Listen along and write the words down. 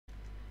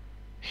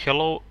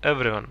Hello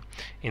everyone.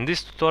 In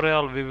this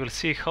tutorial we will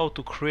see how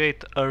to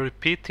create a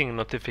repeating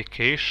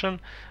notification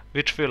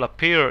which will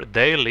appear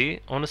daily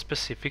on a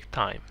specific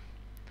time.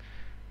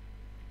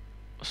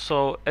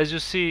 So as you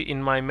see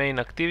in my main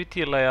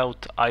activity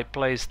layout, I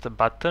placed a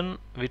button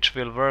which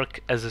will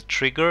work as a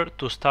trigger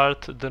to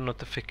start the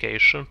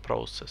notification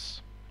process.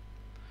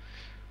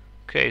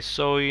 Okay,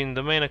 so in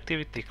the main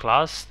activity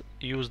class,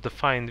 use the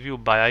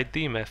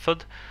findViewById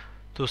method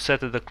to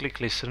set the click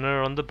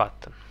listener on the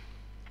button.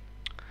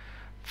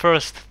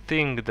 First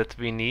thing that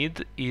we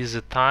need is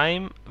a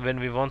time when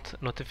we want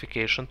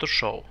notification to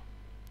show.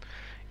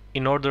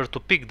 In order to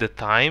pick the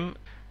time,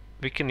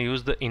 we can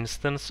use the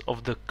instance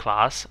of the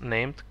class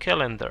named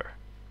calendar.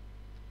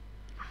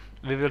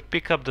 We will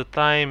pick up the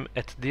time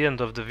at the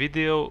end of the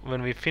video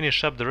when we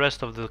finish up the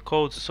rest of the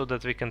code so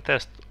that we can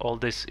test all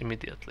this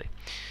immediately.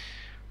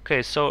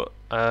 Okay, so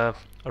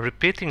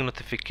repeating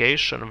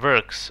notification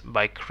works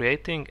by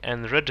creating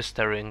and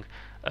registering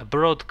a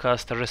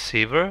broadcast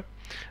receiver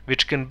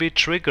which can be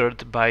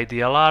triggered by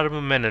the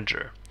Alarm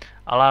Manager.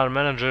 Alarm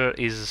Manager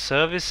is a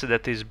service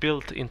that is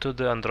built into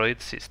the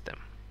Android system.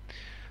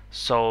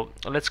 So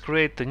let's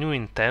create a new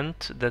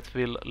intent that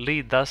will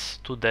lead us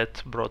to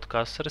that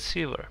broadcast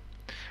receiver.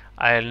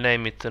 I'll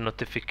name it a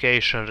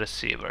notification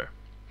receiver.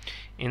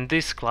 In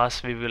this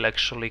class we will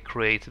actually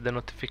create the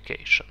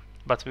notification,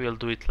 but we will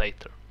do it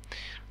later.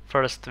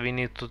 First we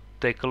need to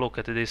take a look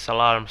at this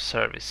alarm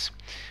service.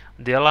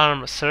 The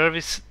alarm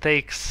service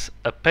takes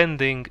a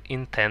pending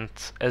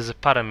intent as a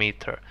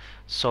parameter,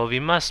 so we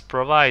must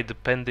provide the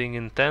pending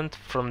intent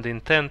from the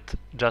intent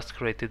just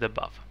created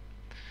above.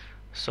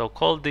 So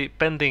call the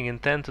pending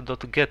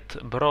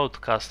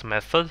intent.getBroadcast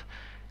method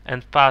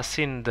and pass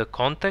in the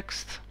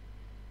context,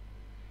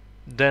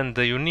 then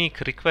the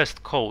unique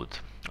request code.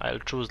 I'll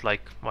choose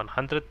like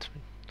 100,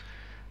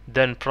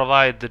 then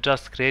provide the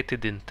just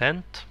created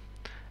intent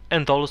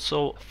and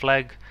also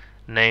flag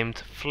named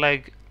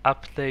flag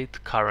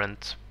update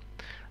current.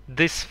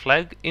 This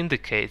flag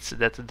indicates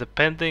that the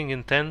pending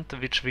intent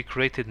which we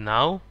created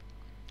now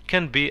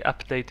can be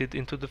updated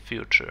into the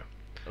future.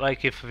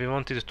 Like if we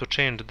wanted to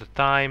change the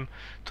time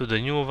to the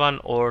new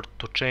one or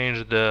to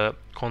change the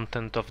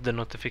content of the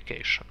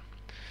notification.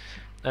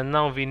 And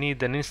now we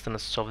need an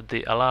instance of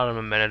the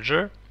Alarm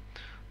Manager,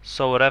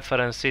 so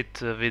reference it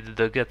with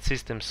the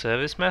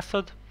getSystemService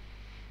method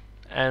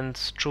and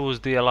choose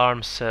the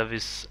alarm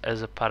service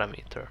as a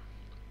parameter.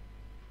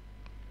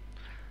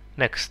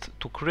 Next,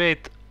 to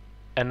create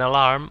an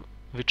alarm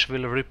which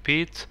will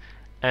repeat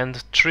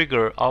and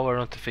trigger our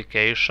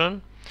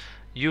notification,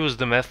 use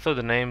the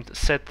method named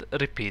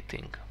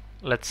setRepeating.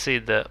 Let's see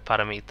the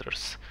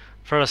parameters.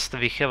 First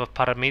we have a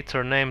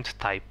parameter named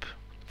type.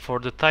 For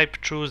the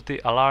type, choose the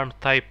alarm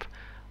type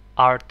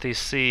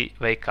RTC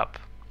wake-up.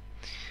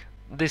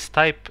 This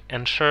type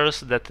ensures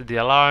that the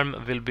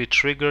alarm will be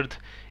triggered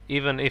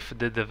even if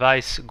the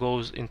device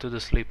goes into the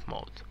sleep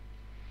mode.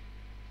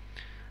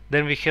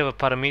 Then we have a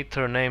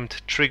parameter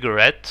named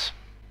triggerAt.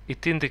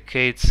 It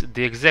indicates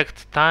the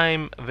exact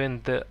time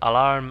when the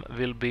alarm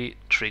will be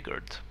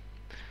triggered.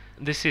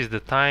 This is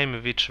the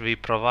time which we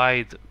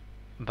provide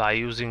by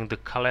using the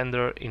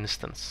calendar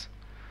instance.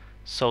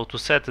 So to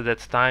set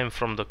that time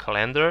from the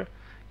calendar,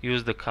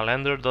 use the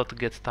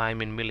calendar.getTime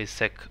in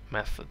millisec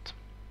method.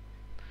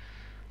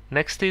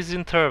 Next is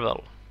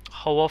interval.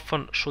 How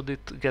often should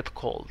it get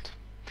called?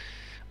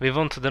 We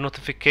want the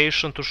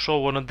notification to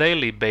show on a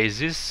daily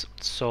basis,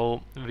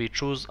 so we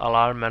choose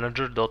Alarm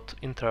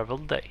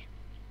Manager.intervalDay.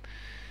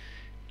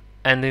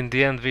 And in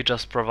the end we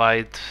just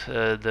provide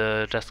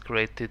the just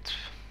created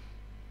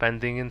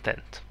pending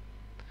intent.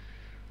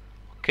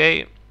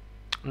 Okay,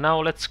 now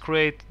let's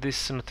create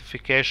this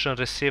notification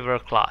receiver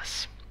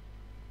class.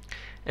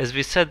 As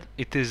we said,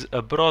 it is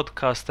a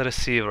broadcast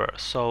receiver,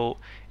 so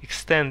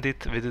extend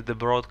it with the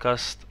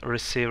broadcast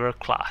receiver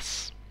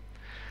class.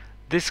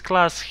 This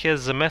class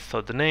has a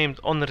method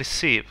named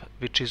onReceive,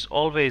 which is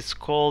always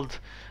called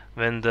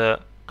when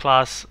the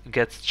class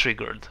gets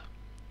triggered.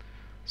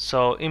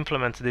 So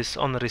implement this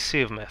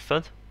onReceive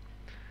method.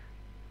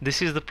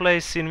 This is the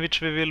place in which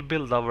we will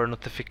build our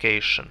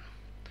notification.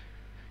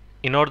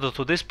 In order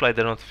to display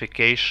the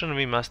notification,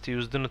 we must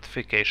use the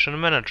notification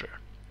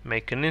manager.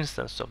 Make an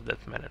instance of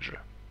that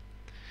manager.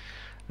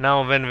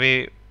 Now when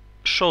we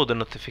show the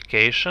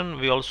notification,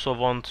 we also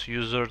want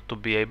user to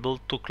be able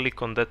to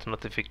click on that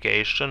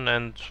notification,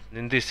 and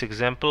in this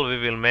example we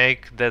will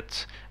make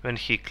that when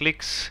he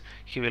clicks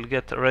he will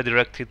get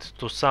redirected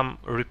to some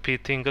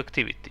repeating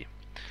activity.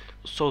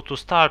 So to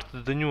start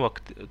the new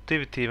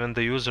activity when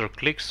the user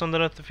clicks on the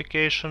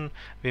notification,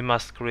 we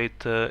must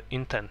create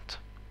intent.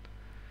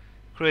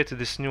 Create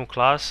this new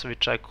class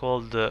which I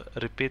called the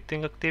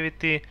repeating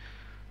activity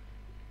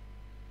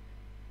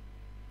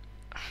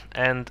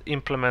and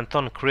implement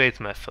onCreate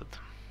method.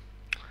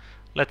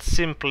 Let's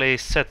simply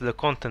set the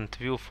content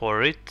view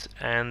for it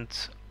and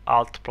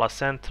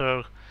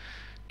Alt+Enter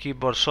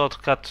keyboard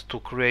shortcut to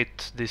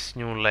create this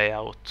new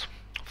layout.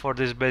 For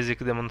this basic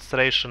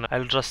demonstration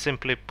I'll just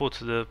simply put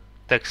the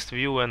text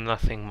view and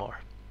nothing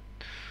more.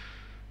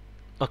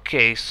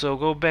 Okay, so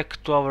go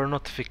back to our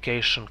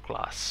notification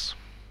class.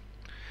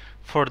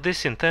 For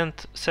this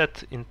intent,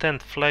 set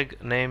intent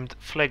flag named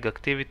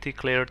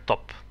flag_activity_clear_top.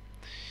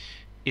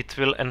 It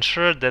will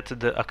ensure that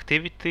the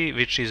activity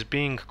which is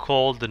being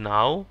called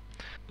now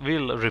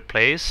will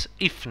replace,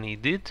 if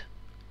needed,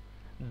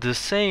 the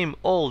same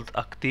old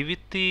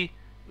activity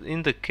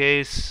in the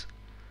case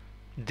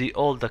the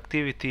old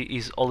activity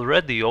is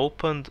already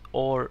opened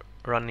or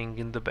running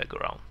in the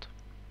background.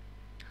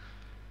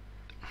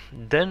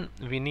 Then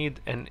we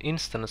need an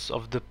instance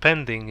of the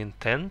pending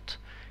intent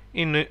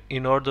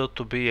in order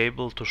to be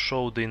able to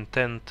show the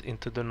intent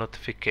into the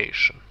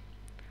notification.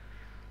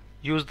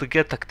 Use the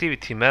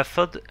getActivity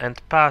method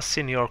and pass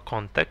in your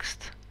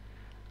context,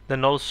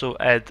 then also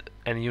add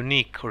a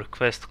unique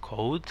request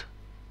code.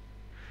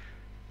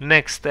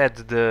 Next, add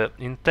the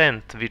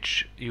intent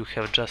which you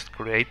have just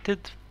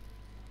created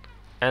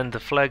and the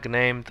flag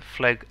named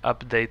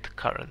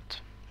flag_update_current.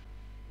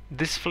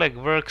 This flag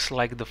works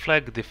like the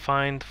flag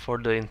defined for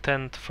the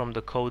intent from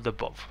the code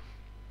above.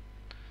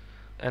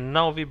 And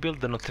now we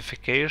build the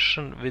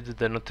notification with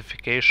the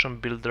notification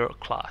builder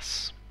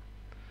class.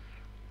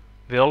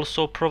 We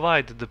also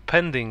provide the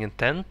pending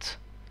intent.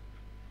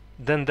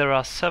 Then there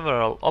are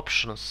several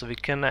options we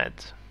can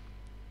add.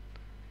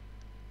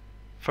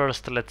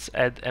 First, let's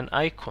add an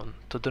icon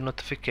to the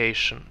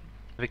notification.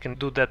 We can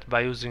do that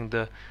by using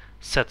the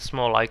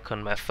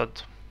setSmallIcon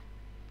method.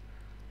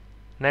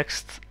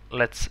 Next,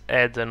 let's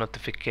add a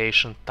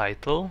notification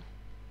title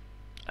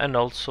and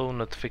also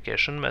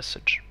notification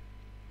message.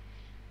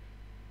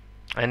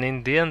 And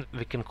in the end,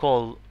 we can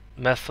call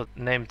method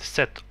named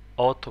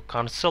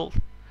setAutoCancel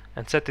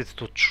and set it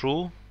to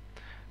true,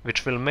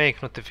 which will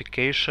make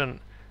notification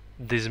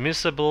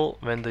dismissible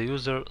when the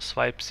user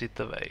swipes it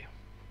away.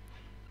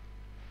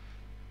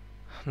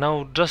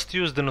 Now just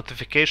use the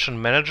notification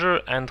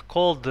manager and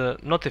call the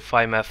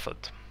notify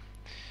method.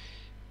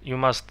 You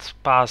must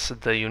pass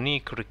the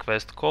unique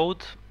request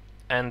code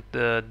and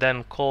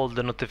then call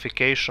the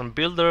notification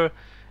builder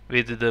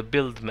with the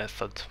build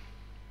method.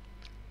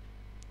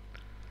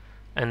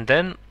 And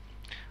then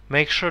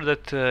make sure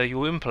that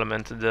you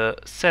implement the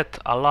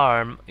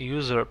setAlarm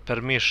user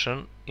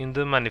permission in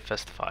the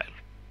manifest file.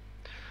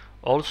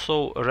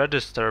 Also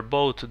register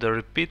both the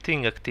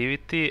repeating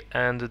activity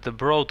and the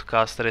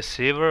broadcast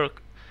receiver,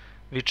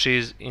 which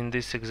is in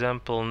this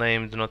example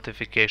named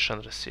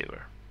notification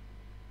receiver.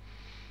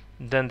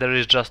 Then there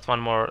is just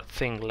one more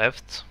thing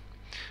left.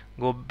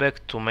 Go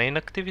back to main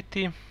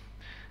activity.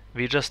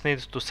 We just need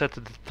to set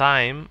the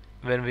time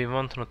when we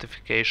want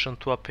notification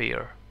to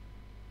appear.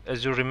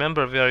 As you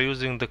remember, we are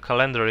using the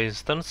calendar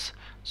instance,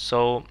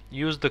 so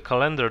use the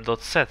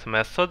calendar.set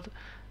method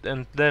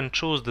and then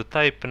choose the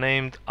type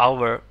named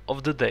hour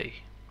of the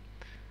day.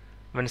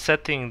 When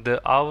setting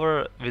the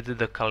hour with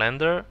the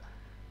calendar,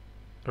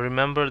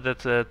 remember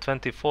that a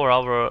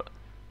 24-hour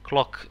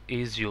clock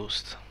is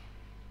used.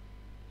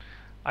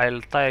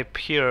 I'll type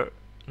here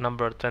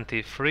number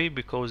 23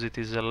 because it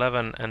is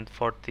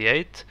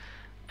 11:48,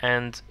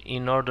 and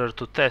in order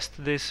to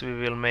test this we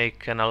will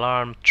make an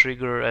alarm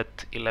trigger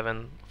at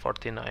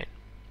 11:49.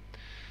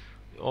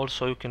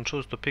 Also you can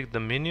choose to pick the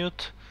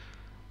minute.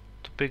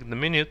 To pick the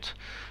minute,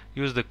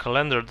 use the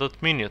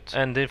calendar.minute,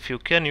 and if you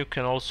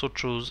can also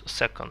choose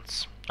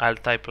seconds. I'll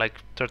type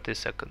like 30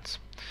 seconds.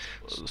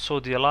 So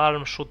the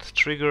alarm should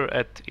trigger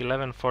at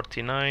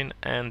 11:49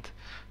 and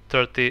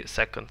 30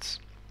 seconds.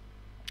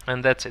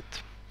 And that's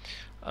it.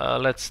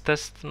 Let's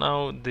test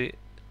now the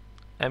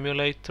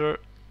emulator.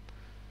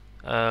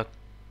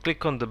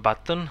 Click on the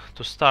button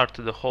to start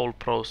the whole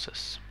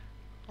process.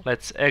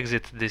 Let's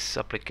exit this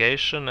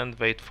application and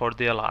wait for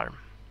the alarm.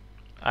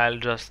 I'll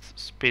just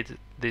speed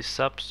this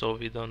up so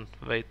we don't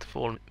wait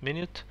full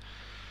minute.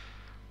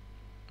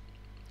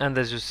 And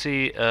as you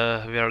see,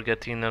 we are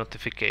getting a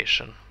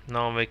notification.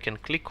 Now we can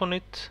click on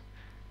it,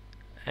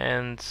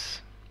 and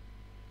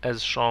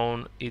as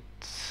shown, it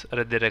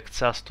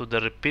redirects us to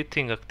the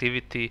repeating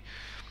activity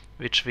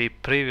which we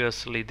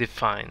previously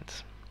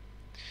defined.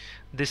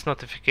 This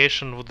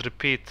notification would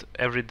repeat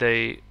every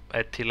day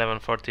at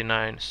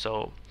 11:49,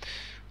 so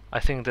I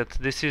think that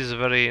this is a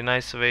very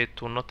nice way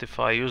to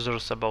notify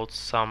users about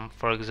some,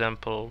 for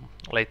example,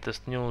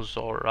 latest news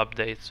or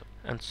updates,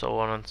 and so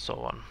on and so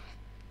on.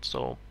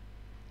 So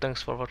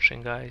thanks for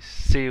watching, guys.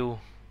 See you.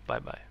 Bye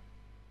bye.